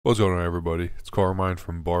What's going on, everybody? It's Barmine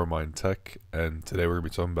from Barmine Tech, and today we're going to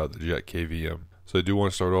be talking about the JetKVM. So I do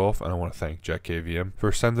want to start off, and I want to thank JetKVM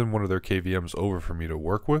for sending one of their KVMs over for me to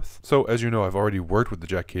work with. So as you know, I've already worked with the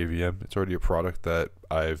JetKVM. It's already a product that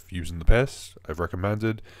I've used in the past, I've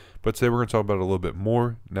recommended, but today we're going to talk about it a little bit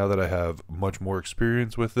more now that I have much more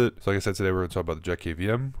experience with it. So like I said, today we're going to talk about the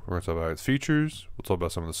JetKVM, we're going to talk about its features, we'll talk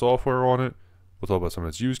about some of the software on it, we'll talk about some of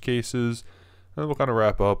its use cases, and then we'll kind of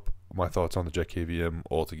wrap up my thoughts on the JetKVM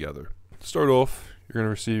altogether. To start off, you're going to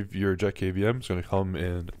receive your JetKVM. It's going to come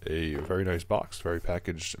in a very nice box, very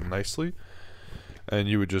packaged nicely. And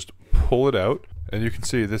you would just pull it out, and you can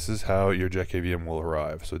see this is how your JetKVM will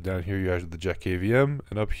arrive. So down here you have the JetKVM,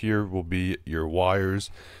 and up here will be your wires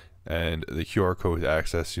and the QR code to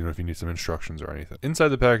access, if you need some instructions or anything. Inside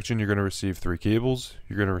the packaging, you're going to receive 3 cables.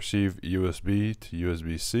 You're going to receive USB to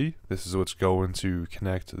USB-C. This is what's going to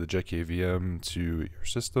connect the JetKVM to your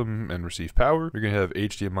system and receive power. You're going to have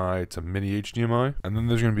HDMI to mini HDMI, and then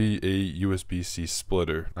there's going to be a USB-C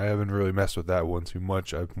splitter. I haven't really messed with that one too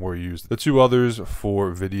much. I've more used the 2 others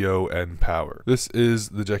for video and power. This is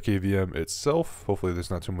the JetKVM itself. Hopefully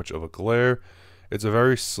there's not too much of a glare. It's a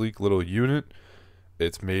very sleek little unit.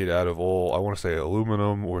 It's made out of all, I want to say,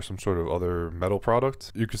 aluminum or some sort of other metal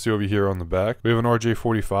product. You can see over here on the back, we have an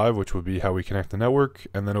RJ45, which would be how we connect the network.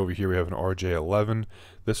 And then over here we have an RJ11.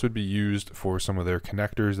 This would be used for some of their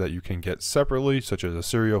connectors that you can get separately, such as a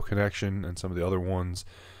serial connection and some of the other ones.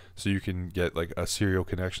 So you can get like a serial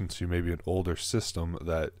connection to maybe an older system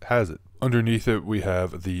that has it. Underneath it, we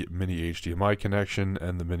have the mini HDMI connection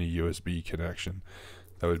and the mini USB connection.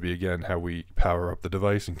 That would be, again, how we power up the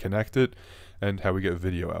device and connect it, and how we get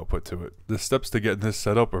video output to it. The steps to getting this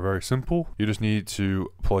set up are very simple. You just need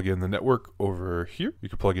to plug in the network over here. You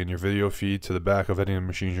can plug in your video feed to the back of any of the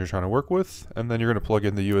machines you're trying to work with, and then you're going to plug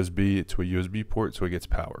in the USB to a USB port so it gets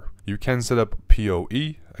power. You can set up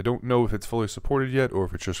PoE. I don't know if it's fully supported yet or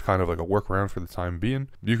if it's just kind of like a workaround for the time being.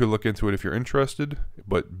 You could look into it if you're interested,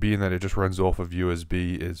 but being that it just runs off of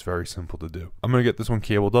USB, it's very simple to do. I'm going to get this one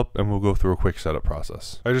cabled up and we'll go through a quick setup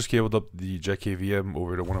process. I just cabled up the JetKVM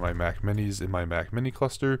over to one of my Mac Minis in my Mac Mini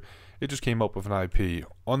cluster. It just came up with an IP.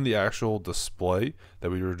 On the actual display that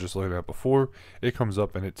we were just looking at before, it comes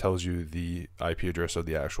up and it tells you the IP address of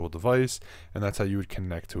the actual device, and that's how you would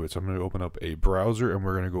connect to it. So I'm going to open up a browser and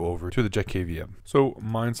we're going to go over to the JetKVM. So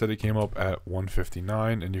mine said it came up at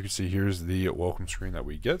 159, and you can see here's the welcome screen that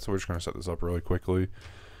we get. So we're just going to set this up really quickly.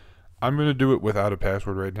 I'm going to do it without a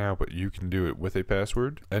password right now, but you can do it with a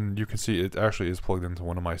password. And you can see it actually is plugged into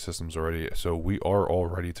one of my systems already. So we are all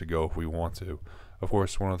ready to go if we want to. Of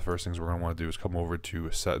course, one of the first things we're going to want to do is come over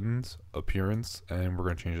to settings, appearance, and we're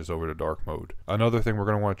going to change this over to dark mode. Another thing we're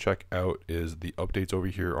going to want to check out is the updates over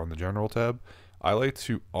here on the general tab. I like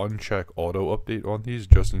to uncheck auto update on these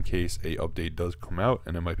just in case a update does come out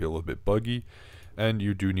and it might be a little bit buggy. And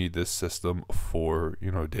you do need this system for,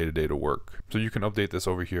 day-to-day to work. So you can update this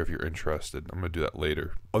over here if you're interested. I'm going to do that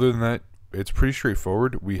later. Other than that, it's pretty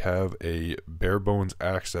straightforward. We have a bare bones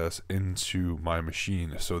access into my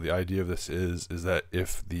machine. So the idea of this is that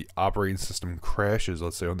if the operating system crashes,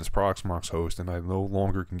 let's say on this Proxmox host, and I no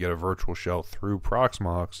longer can get a virtual shell through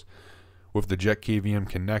Proxmox, with the JetKVM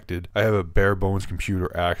connected, I have a bare bones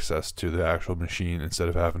computer access to the actual machine instead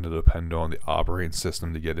of having to depend on the operating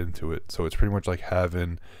system to get into it. So it's pretty much like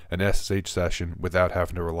having an SSH session without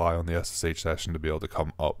having to rely on the SSH session to be able to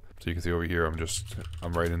come up. So you can see over here,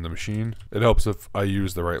 I'm right in the machine. It helps if I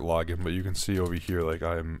use the right login, but you can see over here, like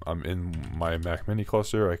I'm in my Mac Mini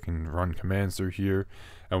cluster. I can run commands through here,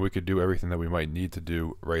 and we could do everything that we might need to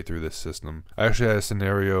do right through this system. I actually had a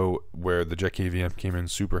scenario where the JetKVM came in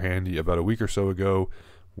super handy about a week or so ago,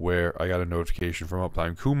 where I got a notification from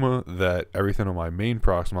Uptime Kuma that everything on my main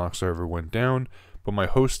Proxmox server went down, but my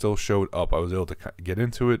host still showed up. I was able to get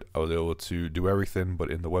into it. I was able to do everything,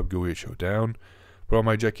 but in the web GUI it showed down. But on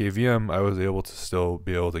my JetKVM, I was able to still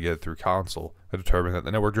be able to get it through console. I determined that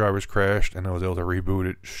the network drivers crashed, and I was able to reboot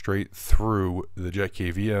it straight through the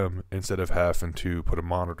JetKVM instead of having to put a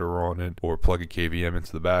monitor on it or plug a KVM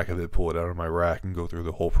into the back of it, pull it out of my rack, and go through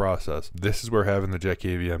the whole process. This is where having the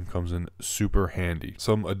JetKVM comes in super handy.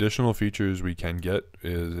 Some additional features we can get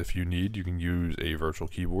is if you need, you can use a virtual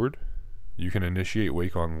keyboard. You can initiate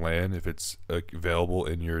wake on LAN if it's available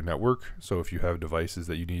in your network. So if you have devices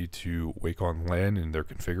that you need to wake on LAN and they're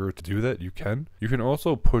configured to do that, you can. You can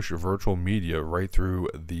also push virtual media right through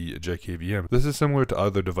the JetKVM. This is similar to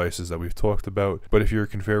other devices that we've talked about, but if you're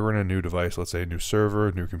configuring a new device, let's say a new server,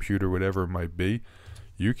 a new computer, whatever it might be,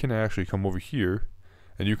 you can actually come over here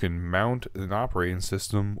and you can mount an operating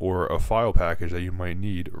system or a file package that you might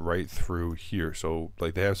need right through here. So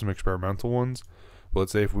like they have some experimental ones. But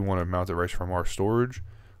let's say if we want to mount it right from our storage,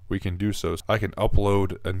 we can do so. I can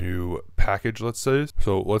upload a new package, let's say.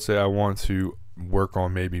 So let's say I want to work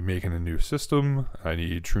on maybe making a new system. I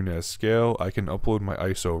need TrueNAS scale. I can upload my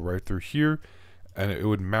ISO right through here, and it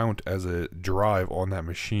would mount as a drive on that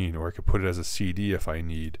machine, or I could put it as a CD if I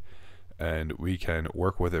need, and we can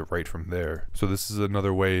work with it right from there. So this is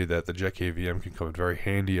another way that the JetKVM can come in very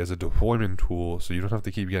handy as a deployment tool, so you don't have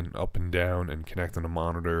to keep getting up and down and connecting a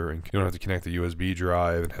monitor, and you don't have to connect the USB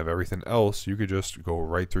drive and have everything else. You could just go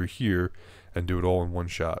right through here and do it all in one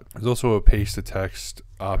shot. There's also a paste to text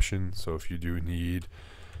option, so if you do need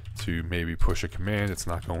to maybe push a command, it's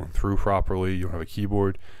not going through properly, you don't have a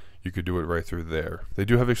keyboard, you could do it right through there. They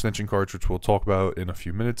do have extension cards, which we'll talk about in a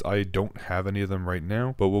few minutes. I don't have any of them right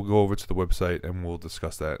now, but we'll go over to the website and we'll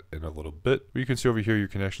discuss that in a little bit. You can see over here your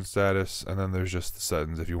connection status, and then there's just the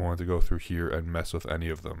settings if you wanted to go through here and mess with any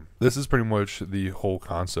of them. This is pretty much the whole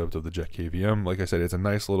concept of the JetKVM. Like I said, it's a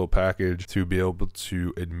nice little package to be able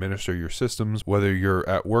to administer your systems, whether you're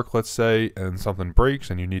at work, let's say, and something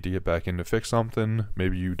breaks and you need to get back in to fix something.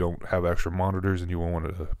 Maybe you don't have extra monitors and you want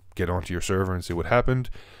to get onto your server and see what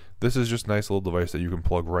happened. This is just a nice little device that you can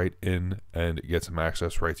plug right in and get some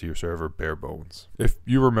access right to your server, bare bones. If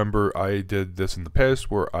you remember, I did this in the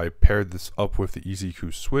past where I paired this up with the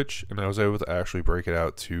EasyQ switch, and I was able to actually break it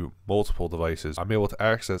out to multiple devices. I'm able to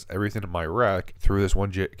access everything in my rack through this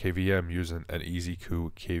one JetKVM using an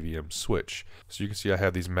EasyQ KVM switch. So you can see I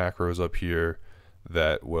have these macros up here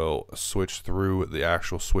that will switch through the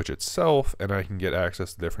actual switch itself, and I can get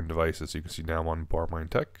access to different devices. So you can see now I'm on Barmine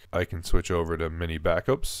Tech. I can switch over to mini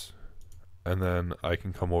backups, and then I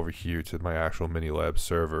can come over here to my actual mini lab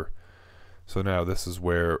server. So now this is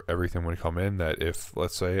where everything would come in, that if,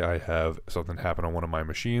 let's say, I have something happen on one of my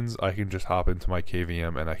machines, I can just hop into my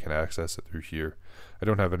KVM and I can access it through here. I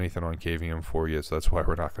don't have anything on KVM 4 yet, so that's why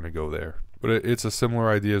we're not going to go there. But it's a similar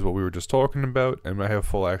idea as what we were just talking about, and I have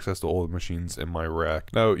full access to all the machines in my rack.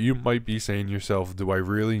 Now, you might be saying to yourself, do I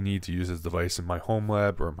really need to use this device in my home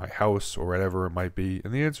lab or my house or whatever it might be?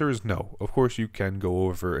 And the answer is no. Of course, you can go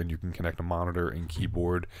over and you can connect a monitor and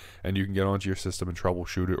keyboard, and you can get onto your system and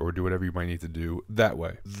troubleshoot it or do whatever you might need to do that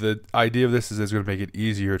way. The idea of this is it's going to make it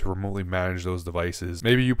easier to remotely manage those devices.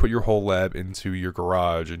 Maybe you put your whole lab into your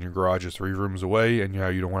garage, and your garage is 3 rooms away, and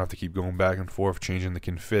you don't want to have to keep going back and forth changing the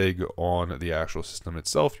config on the actual system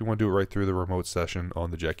itself. You want to do it right through the remote session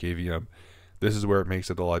on the JetKVM. This is where it makes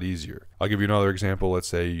it a lot easier. I'll give you another example. Let's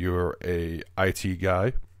say you're a IT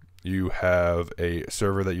guy. You have a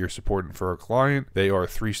server that you're supporting for a client. They are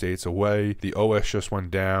 3 states away. The OS just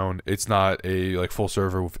went down. It's not a full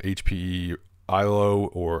server with HPE ILO,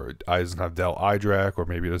 or it doesn't have Dell iDRAC, or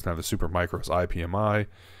maybe it doesn't have the Supermicros IPMI,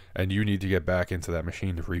 and you need to get back into that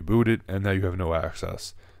machine to reboot it, and now you have no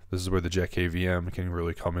access. This is where the JetKVM can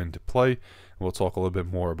really come into play. We'll talk a little bit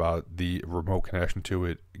more about the remote connection to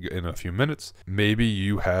it in a few minutes. Maybe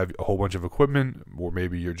you have a whole bunch of equipment, or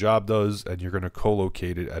maybe your job does, and you're going to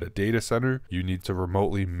co-locate it at a data center. You need to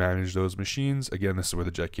remotely manage those machines. Again, this is where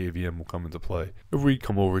the JetKVM will come into play. If we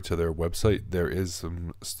come over to their website, there is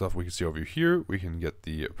some stuff we can see over here. We can get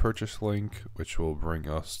the purchase link, which will bring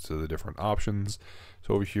us to the different options.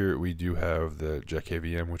 So over here, we do have the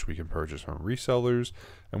JetKVM, which we can purchase from resellers,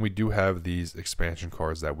 and we do have these expansion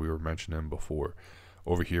cards that we were mentioning before.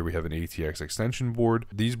 Over here, we have an ATX extension board.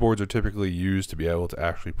 These boards are typically used to be able to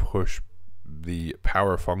actually push the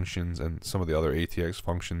power functions and some of the other ATX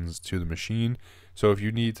functions to the machine. So if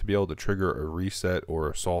you need to be able to trigger a reset or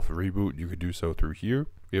a soft reboot, you could do so through here.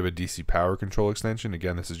 We have a DC power control extension.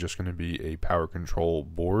 Again, this is just going to be a power control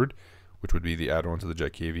board, which would be the add-on to the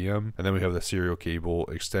JetKVM. And then we have the serial cable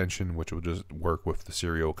extension, which will just work with the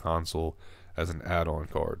serial console as an add-on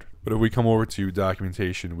card. But if we come over to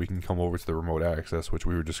documentation, we can come over to the remote access, which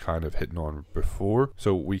we were just kind of hitting on before.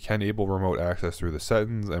 So we can enable remote access through the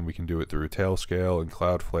settings, and we can do it through Tailscale and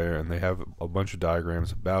Cloudflare, and they have a bunch of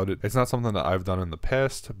diagrams about it. It's not something that I've done in the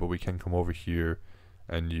past, but we can come over here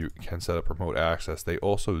and you can set up remote access. They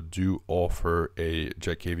also do offer a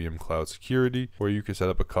JetKVM Cloud Security, where you can set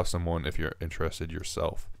up a custom one if you're interested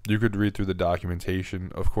yourself. You could read through the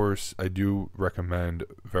documentation. Of course, I do recommend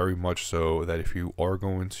very much so that if you are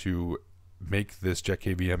going to make this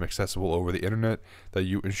JetKVM accessible over the internet, that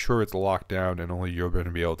you ensure it's locked down and only you're going to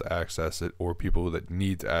be able to access it, or people that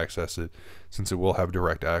need to access it, since it will have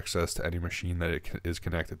direct access to any machine that it is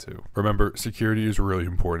connected to. Remember, security is really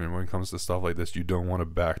important when it comes to stuff like this. You don't want to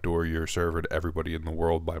backdoor your server to everybody in the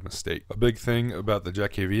world by mistake. A big thing about the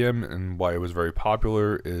JetKVM and why it was very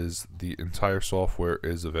popular is the entire software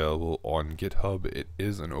is available on GitHub. It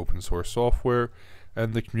is an open source software.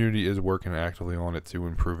 and the community is working actively on it to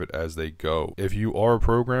improve it as they go. If you are a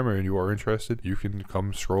programmer and you are interested, you can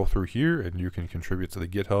come scroll through here and you can contribute to the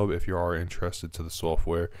GitHub if you are interested to the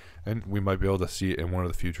software, and we might be able to see it in one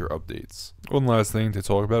of the future updates. One last thing to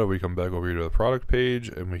talk about, we come back over here to the product page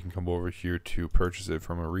and we can come over here to purchase it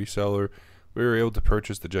from a reseller. We were able to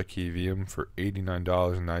purchase the JetKVM for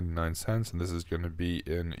 $89.99, and this is going to be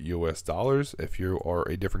in US dollars. If you are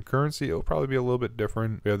a different currency, it'll probably be a little bit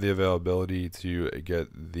different. We have the availability to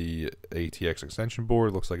get the ATX extension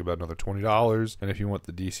board, looks like about another $20, and if you want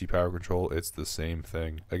the DC power control, it's the same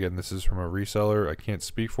thing. Again, this is from a reseller. I can't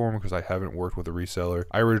speak for them because I haven't worked with a reseller.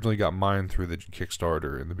 I originally got mine through the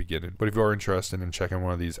Kickstarter in the beginning, but if you are interested in checking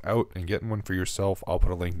one of these out and getting one for yourself, I'll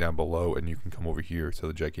put a link down below and you can come over here to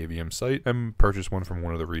the JetKVM site and purchase one from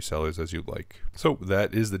one of the resellers as you'd like. So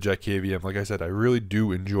that is the JetKVM. Like I said, I really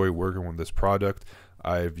do enjoy working with this product.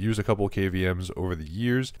 I've used a couple of KVMs over the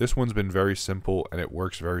years. This one's been very simple and it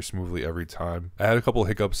works very smoothly every time. I had a couple of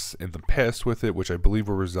hiccups in the past with it, which I believe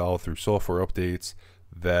were resolved through software updates,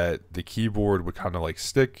 that the keyboard would kind of like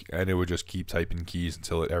stick and it would just keep typing keys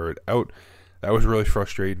until it errored out. That was really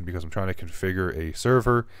frustrating because I'm trying to configure a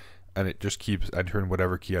server and it just keeps entering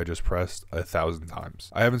whatever key I just pressed 1,000 times.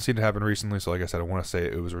 I haven't seen it happen recently, so like I said, I want to say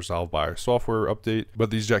it was resolved by a software update, but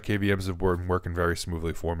these JetKVMs have been working very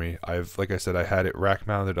smoothly for me. Like I said, I had it rack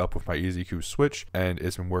mounted up with my EZQ switch, and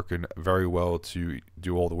it's been working very well to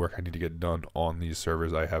do all the work I need to get done on these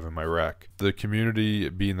servers I have in my rack. The community,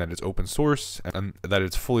 being that it's open source and that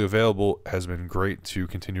it's fully available, has been great to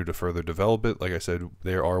continue to further develop it. Like I said,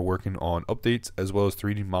 they are working on updates as well as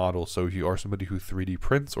 3D models, so if you are somebody who 3D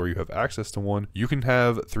prints or you have access to one, you can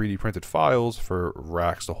have 3D printed files for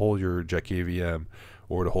racks to hold your JetKVM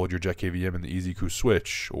or to hold your JetKVM in the EZQ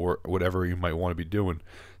switch or whatever you might want to be doing.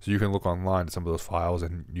 So you can look online at some of those files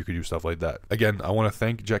and you can do stuff like that. Again, I want to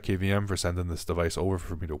thank JetKVM for sending this device over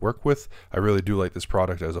for me to work with. I really do like this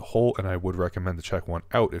product as a whole, and I would recommend to check one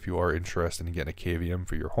out if you are interested in getting a KVM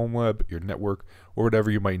for your home lab, your network, or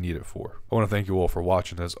whatever you might need it for. I want to thank you all for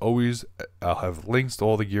watching. As always, I'll have links to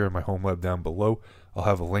all the gear in my home lab down below. I'll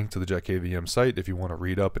have a link to the JetKVM site if you want to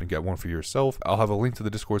read up and get one for yourself. I'll have a link to the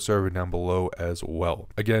Discord server down below as well.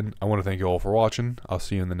 Again, I want to thank you all for watching. I'll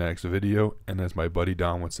see you in the next video, and as my buddy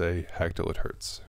Don would say, hack till it hurts.